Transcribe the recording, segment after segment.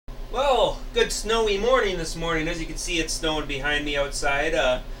good snowy morning this morning. As you can see, it's snowing behind me outside.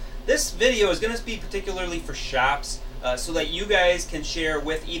 This video is going to be particularly for shops, so that you guys can share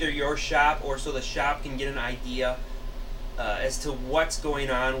with either your shop or so the shop can get an idea as to what's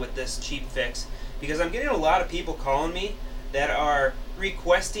going on with this cheap fix. Because I'm getting a lot of people calling me that are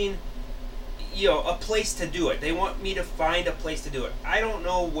requesting, a place to do it. They want me to find a place to do it. I don't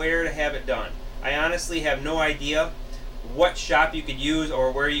know where to have it done. I honestly have no idea what shop you could use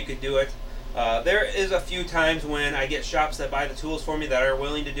or where you could do it. There is a few times when I get shops that buy the tools for me that are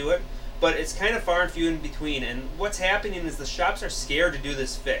willing to do it, but it's kind of far and few in between. And what's happening is the shops are scared to do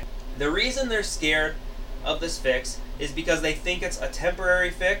this fix. The reason they're scared of this fix is because they think it's a temporary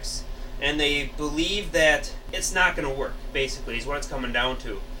fix, and they believe that it's not going to work, basically, is what it's coming down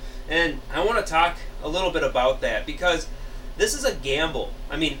to. And I want to talk a little bit about that, because this is a gamble.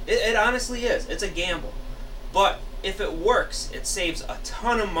 I mean, it honestly is. It's a gamble. But if it works, it saves a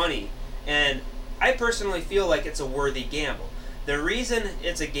ton of money. And I personally feel like it's a worthy gamble. The reason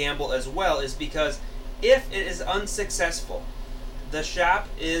it's a gamble as well is because if it is unsuccessful, the shop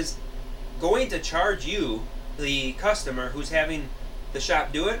is going to charge you, the customer who's having the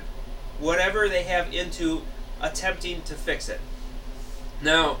shop do it, whatever they have into attempting to fix it.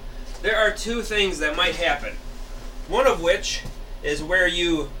 Now, there are two things that might happen. One of which is where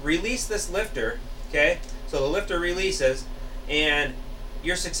you release this lifter, okay? So the lifter releases and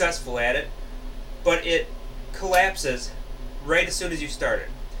you're successful at it, but it collapses right as soon as you start it.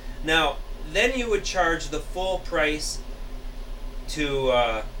 Now, then you would charge the full price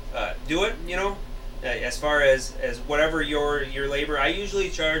to do it, as far as whatever your labor. I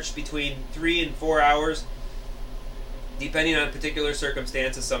usually charge between 3 and 4 hours, depending on particular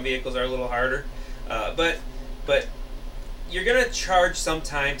circumstances. Some vehicles are a little harder, but you're going to charge some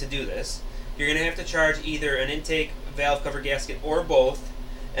time to do this. You're going to have to charge either an intake valve cover gasket or both,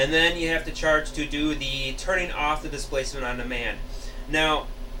 and then you have to charge to do the turning off the displacement on demand. Now,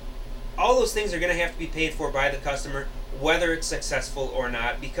 all those things are going to have to be paid for by the customer, whether it's successful or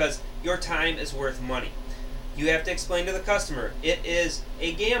not, because your time is worth money. You have to explain to the customer it is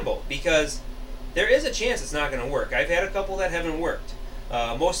a gamble, because there is a chance it's not going to work. I've had a couple that haven't worked.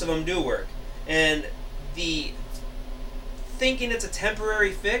 Most of them do work. And the thinking it's a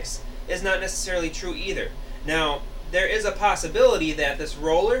temporary fix is not necessarily true either. Now, there is a possibility that this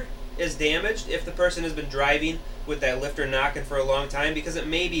roller is damaged if the person has been driving with that lifter knocking for a long time, because it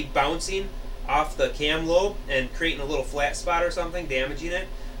may be bouncing off the cam lobe and creating a little flat spot or something, damaging it.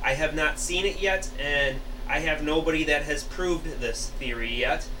 I have not seen it yet, and I have nobody that has proved this theory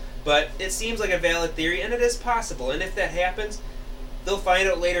yet, but it seems like a valid theory, and it is possible. And if that happens, they'll find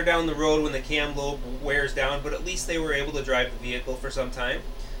out later down the road when the cam lobe wears down, but at least they were able to drive the vehicle for some time.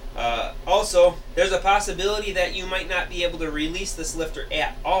 Also, there's a possibility that you might not be able to release this lifter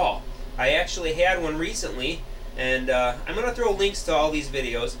at all. I actually had one recently, and I'm going to throw links to all these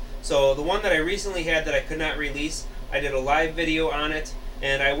videos. So the one that I recently had that I could not release, I did a live video on it,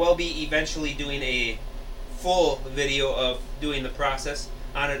 and I will be eventually doing a full video of doing the process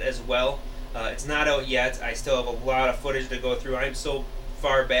on it as well. It's not out yet. I still have a lot of footage to go through. I'm so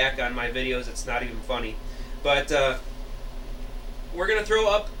far back on my videos, it's not even funny. But we're going to throw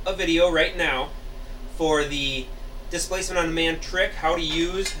up a video right now for the displacement on demand trick, how to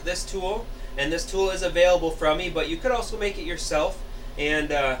use this tool. And this tool is available from me, but you could also make it yourself.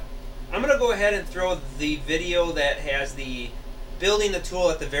 And I'm going to go ahead and throw the video that has the building the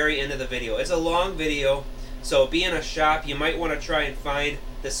tool at the very end of the video. It's a long video, so being a shop, you might want to try and find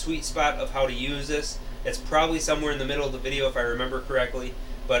the sweet spot of how to use this. It's probably somewhere in the middle of the video if I remember correctly,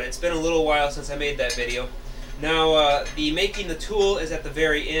 but it's been a little while since I made that video. Now, the making the tool is at the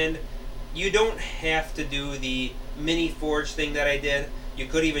very end. You don't have to do the mini forge thing that I did. You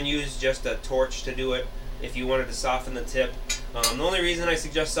could even use just a torch to do it if you wanted to soften the tip. The only reason I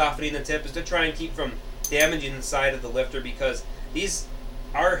suggest softening the tip is to try and keep from damaging the side of the lifter, because these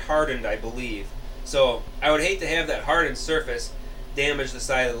are hardened, I believe. So I would hate to have that hardened surface damage the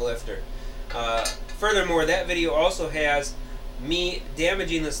side of the lifter. Furthermore, that video also has me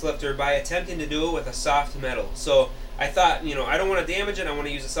damaging this lifter by attempting to do it with a soft metal. So I thought, I don't want to damage it, I want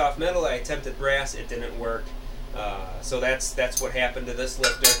to use a soft metal. I attempted brass, it didn't work. So that's what happened to this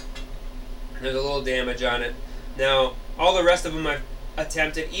lifter. There's a little damage on it. Now, all the rest of them I've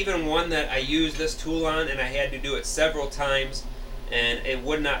attempted, even one that I used this tool on and I had to do it several times and it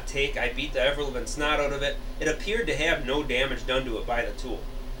would not take. I beat the ever-living snot out of it. It appeared to have no damage done to it by the tool.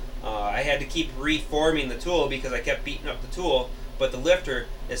 I had to keep reforming the tool because I kept beating up the tool, but the lifter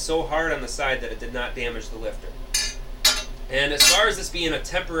is so hard on the side that it did not damage the lifter. And as far as this being a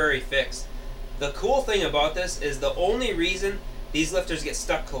temporary fix, the cool thing about this is the only reason these lifters get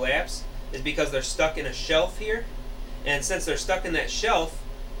stuck collapse is because they're stuck in a shelf here. And since they're stuck in that shelf,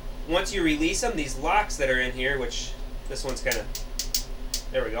 once you release them, these locks that are in here, which this one's kind of,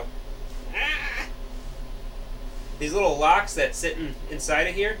 there we go. These little locks that sit inside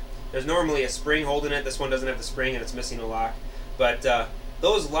of here, there's normally a spring holding it. This one doesn't have the spring and it's missing a lock. But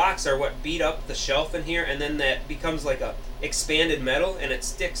those locks are what beat up the shelf in here, and then that becomes like a expanded metal and it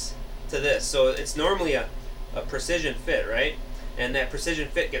sticks to this. So it's normally a precision fit, right? And that precision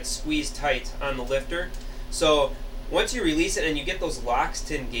fit gets squeezed tight on the lifter. So once you release it and you get those locks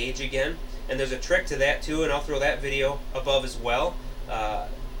to engage again, and there's a trick to that too, and I'll throw that video above as well.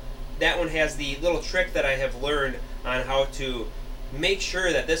 That one has the little trick that I have learned on how to make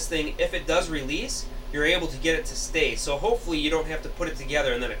sure that this thing, if it does release, you're able to get it to stay. So hopefully you don't have to put it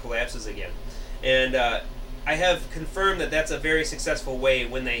together and then it collapses again. And I have confirmed that that's a very successful way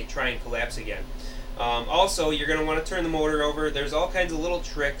when they try and collapse again. Also, you're going to want to turn the motor over. There's all kinds of little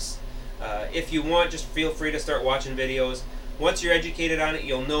tricks. If you want, just feel free to start watching videos. Once you're educated on it,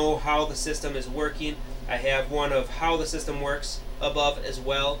 you'll know how the system is working. I have one of how the system works above as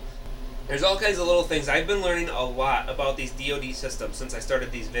well. There's all kinds of little things. I've been learning a lot about these DOD systems since I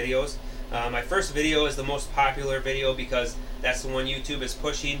started these videos. My first video is the most popular video because that's the one YouTube is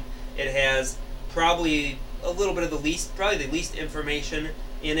pushing. It has probably a little bit of the least information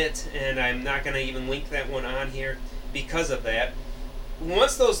in it, and I'm not going to even link that one on here because of that.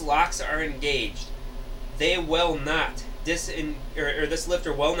 Once those locks are engaged, they will not, this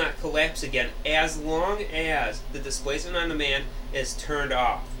lifter will not collapse again as long as the displacement on demand is turned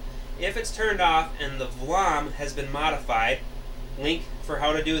off. If it's turned off and the VLOM has been modified, link for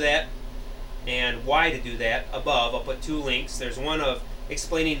how to do that and why to do that above. I'll put two links. There's one of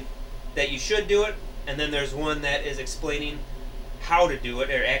explaining that you should do it, and then there's one that is explaining how to do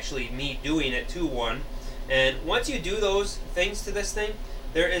it, or actually me doing it to one. And once you do those things to this thing,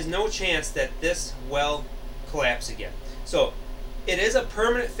 there is no chance that this will collapse again. So it is a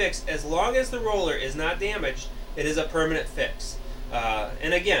permanent fix. As long as the roller is not damaged, it is a permanent fix.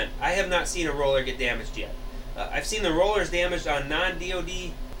 And again, I have not seen a roller get damaged yet. I've seen the rollers damaged on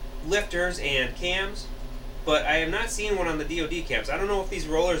non-DOD lifters and cams, but I have not seen one on the DOD cams. I don't know if these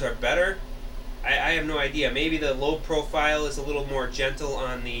rollers are better. I have no idea. Maybe the load profile is a little more gentle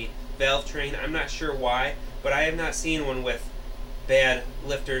on the valve train. I'm not sure why, but I have not seen one with bad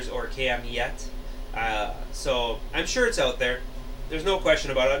lifters or cam yet. So I'm sure it's out there. There's no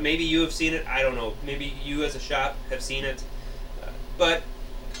question about it. Maybe you have seen it. I don't know. Maybe you as a shop have seen it. But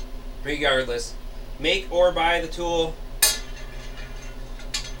regardless, make or buy the tool.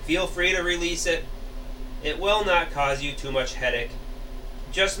 Feel free to release it. It will not cause you too much headache.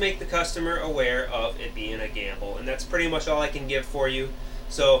 Just make the customer aware of it being a gamble. And that's pretty much all I can give for you.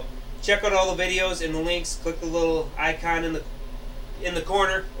 So check out all the videos in the links. Click the little icon in the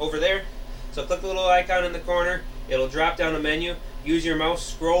corner over there. So click the little icon in the corner. It'll drop down a menu. Use your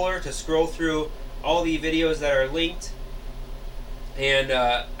mouse scroller to scroll through all the videos that are linked. And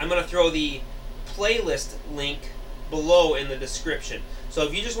I'm going to throw the playlist link below in the description. So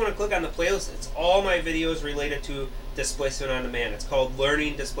if you just want to click on the playlist, it's all my videos related to displacement on demand. It's called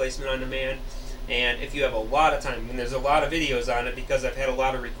Learning Displacement on Demand. And if you have a lot of time, and there's a lot of videos on it because I've had a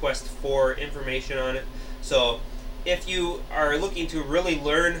lot of requests for information on it. So if you are looking to really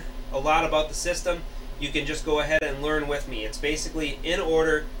learn a lot about the system, you can just go ahead and learn with me. It's basically in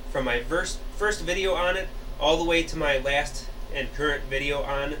order from my first video on it all the way to my last and current video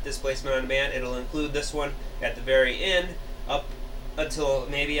on displacement on demand. It'll include this one at the very end up until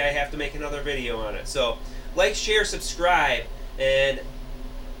maybe I have to make another video on it. So like, share, subscribe, and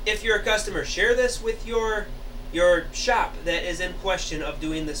if you're a customer, share this with your shop that is in question of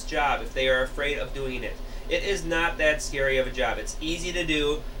doing this job if they are afraid of doing it. It is not that scary of a job. It's easy to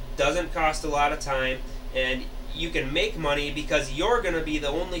do, doesn't cost a lot of time, and you can make money because you're going to be the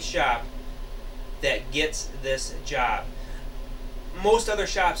only shop that gets this job. Most other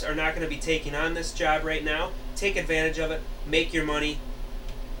shops are not going to be taking on this job right now. Take advantage of it, make your money,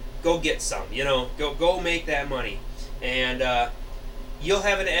 go get some, go make that money. And you'll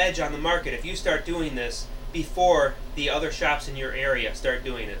have an edge on the market if you start doing this before the other shops in your area start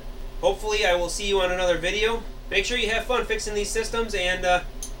doing it. Hopefully I will see you on another video. Make sure you have fun fixing these systems, and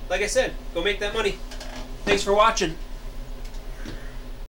like I said, go make that money. Thanks for watching.